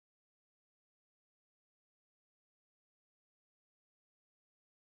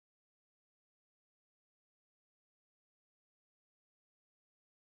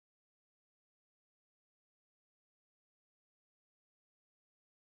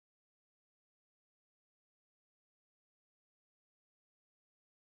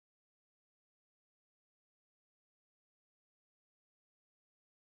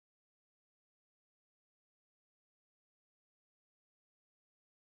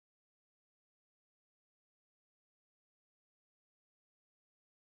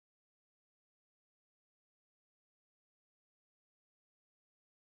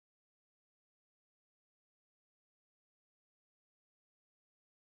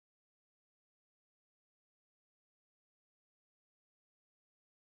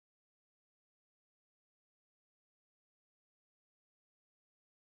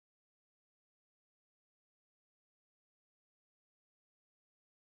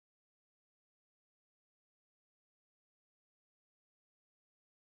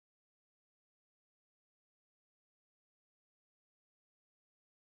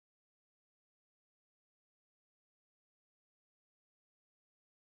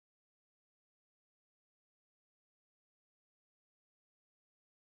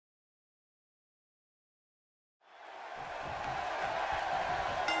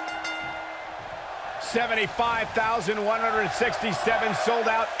75,167 sold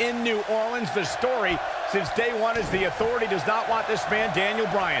out in New Orleans. The story since day one is the Authority does not want this man, Daniel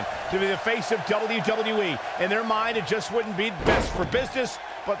Bryan, to be the face of WWE. In their mind, it just wouldn't be best for business,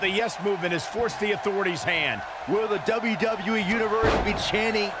 but the Yes movement has forced the Authority's hand. Will the WWE Universe be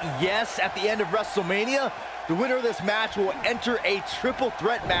chanting yes at the end of WrestleMania? The winner of this match will enter a triple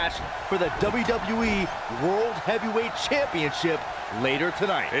threat match for the WWE World Heavyweight Championship later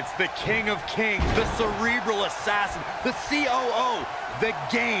tonight. It's the King of Kings, the Cerebral Assassin, the COO, the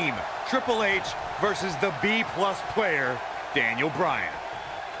Game, Triple H versus the B-plus player, Daniel Bryan.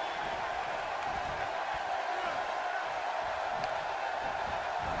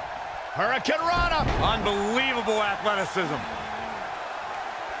 Hurricane Rana. Unbelievable athleticism.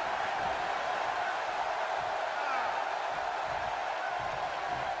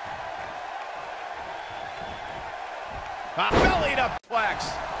 Belly to flex.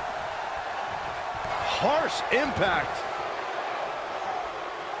 Harsh impact.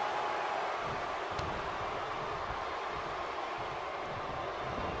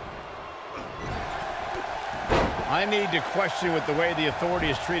 I need to question with the way the Authority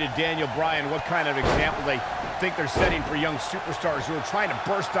has treated Daniel Bryan what kind of example they think they're setting for young superstars who are trying to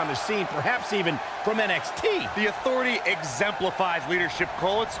burst on the scene, perhaps even from NXT. The Authority exemplifies leadership,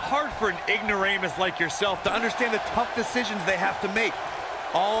 Cole. It's hard for an ignoramus like yourself to understand the tough decisions they have to make,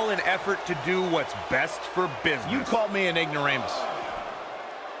 all in effort to do what's best for business. You called me an ignoramus.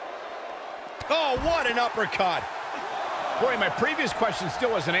 Oh, what an uppercut. Boy, my previous question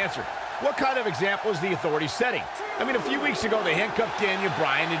still wasn't answered. What kind of example is the Authority setting? I mean, a few weeks ago, they handcuffed Daniel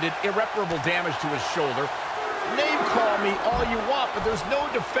Bryan and did irreparable damage to his shoulder. Name call me all you want, but there's no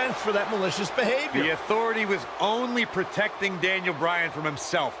defense for that malicious behavior. The Authority was only protecting Daniel Bryan from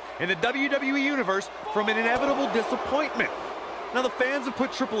himself, and the WWE Universe from an inevitable disappointment. Now, the fans have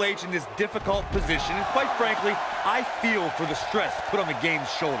put Triple H in this difficult position, and quite frankly, I feel for the stress put on the Game's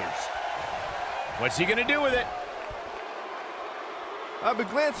shoulders. What's he gonna do with it? I've been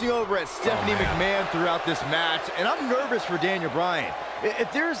glancing over at Stephanie McMahon throughout this match, and I'm nervous for Daniel Bryan.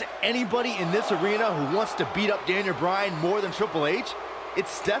 If there's anybody in this arena who wants to beat up Daniel Bryan more than Triple H,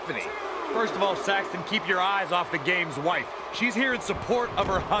 it's Stephanie. First of all, Saxton, keep your eyes off the Game's wife. She's here in support of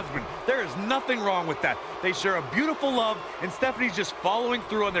her husband. There is nothing wrong with that. They share a beautiful love, and Stephanie's just following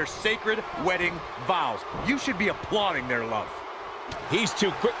through on their sacred wedding vows. You should be applauding their love. He's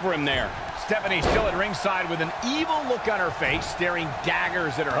too quick for him there. Stephanie still at ringside with an evil look on her face, staring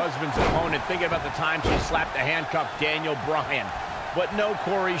daggers at her husband's opponent, thinking about the time she slapped the handcuffed Daniel Bryan. But no,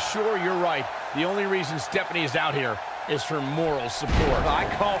 Corey, sure, you're right. The only reason Stephanie is out here is for moral support. I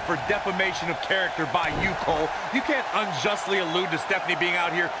call for defamation of character by you, Cole. You can't unjustly allude to Stephanie being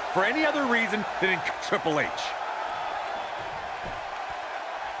out here for any other reason than in Triple H.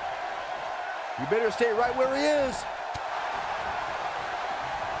 You better stay right where he is.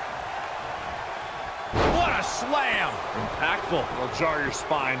 What a slam! Impactful. It'll jar your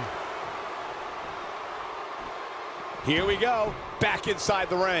spine. Here we go. Back inside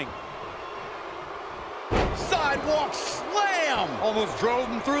the ring. Sidewalk slam! Almost drove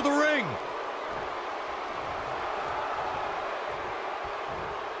him through the ring.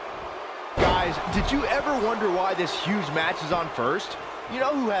 Guys, did you ever wonder why this huge match is on first? You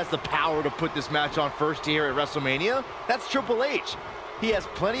know who has the power to put this match on first here at WrestleMania? That's Triple H. He has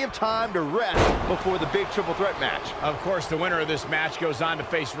plenty of time to rest before the big triple threat match. Of course, the winner of this match goes on to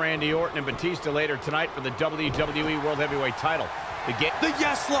face Randy Orton and Batista later tonight for the WWE World Heavyweight title. The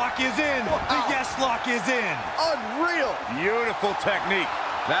Yes Lock is in! Wow. The Yes Lock is in! Unreal! Beautiful technique.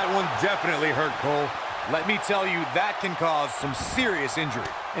 That one definitely hurt, Cole. Let me tell you, that can cause some serious injury.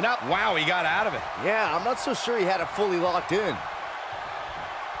 And now, wow, he got out of it. Yeah, I'm not so sure he had it fully locked in.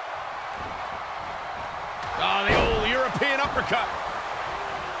 Oh, the old European uppercut.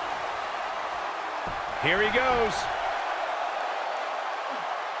 Here he goes.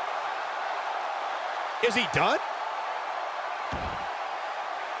 Is he done?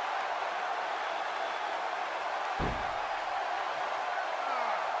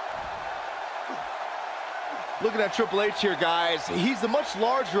 Looking at Triple H here, guys, he's the much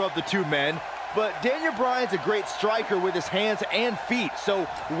larger of the two men, but Daniel Bryan's a great striker with his hands and feet, so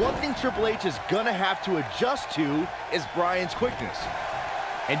one thing Triple H is gonna have to adjust to is Bryan's quickness.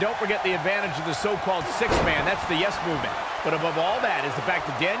 And don't forget the advantage of the so-called six-man. That's the yes movement. But above all that is the fact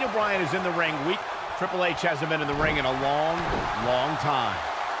that Daniel Bryan is in the ring weak. Triple H hasn't been in the ring in a long, long time.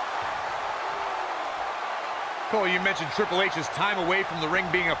 Cole, you mentioned Triple H's time away from the ring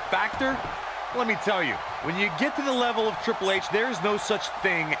being a factor. Let me tell you, when you get to the level of Triple H, there is no such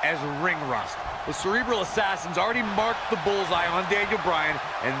thing as ring rust. The Cerebral Assassin's already marked the bullseye on Daniel Bryan,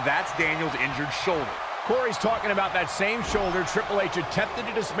 and that's Daniel's injured shoulder. Corey's talking about that same shoulder Triple H attempted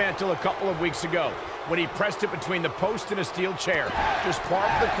to dismantle a couple of weeks ago when he pressed it between the post and a steel chair. Just part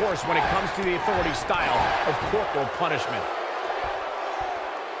of the course when it comes to the Authority style of corporal punishment.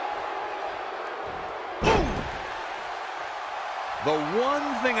 The one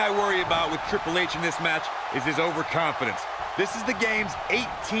thing I worry about with Triple H in this match is his overconfidence. This is the game's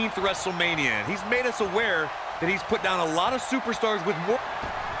 18th WrestleMania, and he's made us aware that he's put down a lot of superstars with more...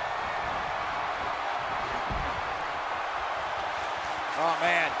 Oh,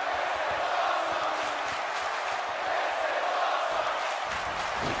 man.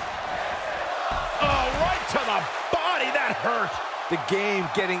 Oh, right to the body. That hurt. The game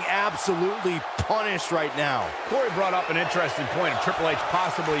getting absolutely punished right now. Corey brought up an interesting point of Triple H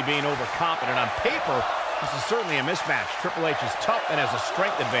possibly being overconfident. On paper, this is certainly a mismatch. Triple H is tough and has a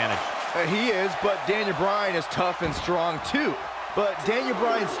strength advantage. He is, but Daniel Bryan is tough and strong too. But Daniel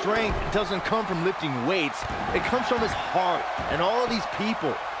Bryan's strength doesn't come from lifting weights. It comes from his heart and all of these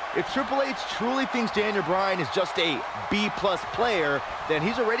people. If Triple H truly thinks Daniel Bryan is just a B-plus player, then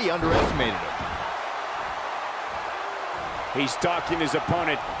he's already underestimated him. He's stalking his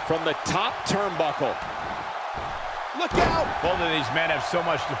opponent from the top turnbuckle. Look out! Both of these men have so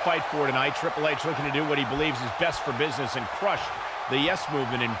much to fight for tonight. Triple H looking to do what he believes is best for business and crush the yes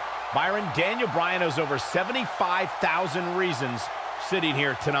movement. And Byron, Daniel Bryan has over 75,000 reasons sitting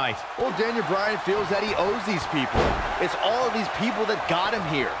here tonight. Well, Daniel Bryan feels that he owes these people. It's all of these people that got him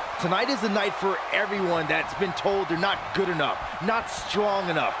here. Tonight is the night for everyone that's been told they're not good enough, not strong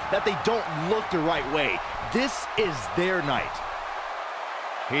enough, that they don't look the right way. This is their night.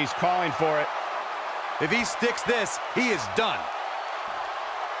 He's calling for it. If he sticks this, he is done.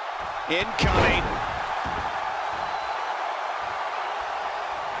 Incoming.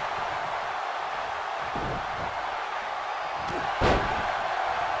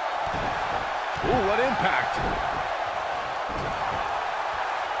 Ooh, what impact.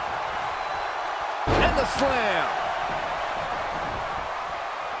 And the slam.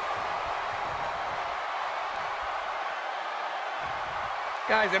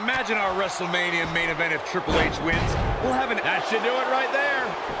 Guys, imagine our WrestleMania main event if Triple H wins. We'll have an... That should do it right there.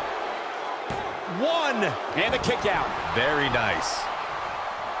 One. And a kick out. Very nice.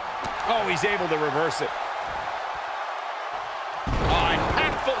 Oh, he's able to reverse it. Oh,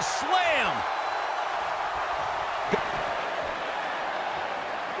 impactful slam.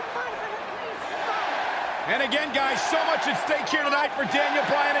 And again, guys, so much at stake here tonight for Daniel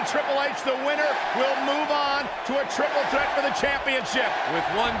Bryan and Triple H. The winner will move on to a triple threat for the championship. With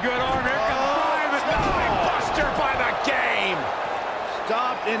one good arm, here comes Bryan. Buster by the game.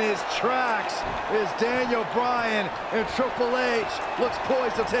 Stopped in his tracks is Daniel Bryan, and Triple H looks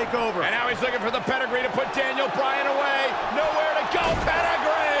poised to take over. And now he's looking for the pedigree to put Daniel Bryan away. Nowhere to go,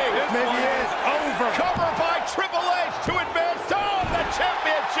 pedigree. This maybe is over. Cover by Triple H to advance to the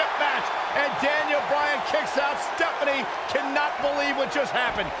championship match. And Daniel Bryan kicks out. Stephanie cannot believe what just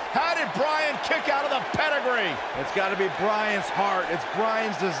happened. How did Bryan kick out of the pedigree? It's got to be Bryan's heart. It's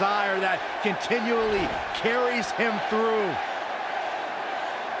Bryan's desire that continually carries him through.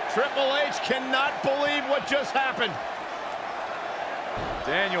 Triple H cannot believe what just happened.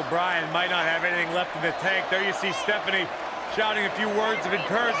 Daniel Bryan might not have anything left in the tank. There you see Stephanie shouting a few words of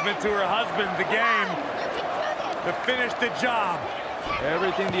encouragement to her husband, the game, to finish the job.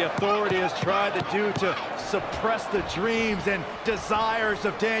 Everything the Authority has tried to do to suppress the dreams and desires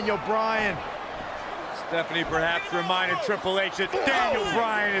of Daniel Bryan. Stephanie perhaps reminded Triple H that Daniel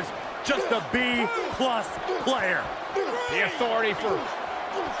Bryan is just a B-plus player. The Authority for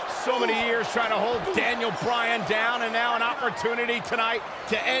so many years trying to hold Daniel Bryan down, and now an opportunity tonight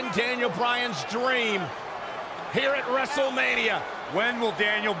to end Daniel Bryan's dream here at WrestleMania. When will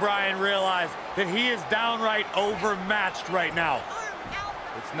Daniel Bryan realize that he is downright overmatched right now?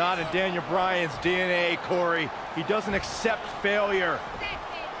 It's not in Daniel Bryan's DNA, Corey. He doesn't accept failure.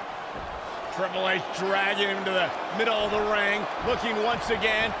 Triple H dragging him to the middle of the ring, looking once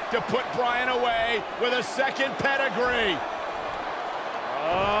again to put Bryan away with a second pedigree.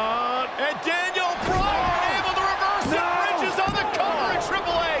 And Daniel Bryan able to reverse it. Bridges on the cover, and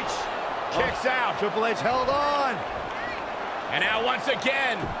Triple H kicks out. Triple H held on. And now once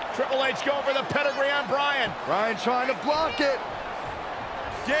again, Triple H going for the pedigree on Bryan. Bryan trying to block it.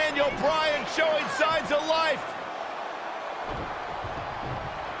 Daniel Bryan showing signs of life.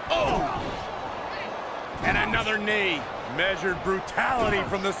 Oh! And another knee. Measured brutality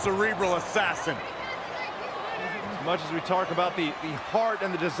from the Cerebral Assassin. As much as we talk about the heart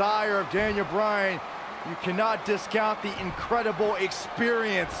and the desire of Daniel Bryan, you cannot discount the incredible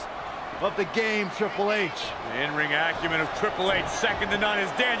experience of the game, Triple H. The in-ring acumen of Triple H, second to none, as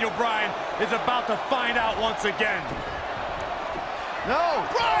Daniel Bryan is about to find out once again. No!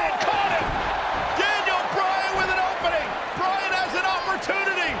 Bryan caught him! Daniel Bryan with an opening! Bryan has an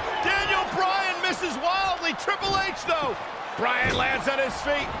opportunity! Daniel Bryan misses wildly! Triple H, though! Bryan lands on his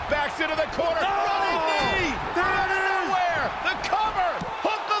feet, backs into the corner, running knee! Out of nowhere! The cover!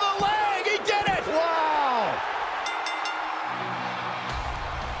 Hook of the leg! He did it! Wow!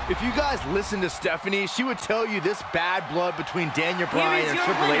 If you guys listen to Stephanie, she would tell you this bad blood between Daniel Bryan and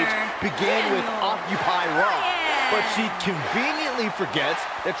Triple H began with Occupy Raw. But she conveniently forgets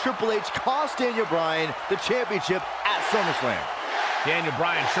that Triple H cost Daniel Bryan the championship at SummerSlam. Daniel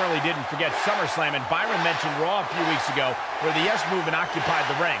Bryan surely didn't forget SummerSlam, and Byron mentioned Raw a few weeks ago where the Yes Movement occupied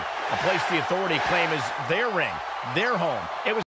the ring, a place the Authority claim is their ring, their home. It was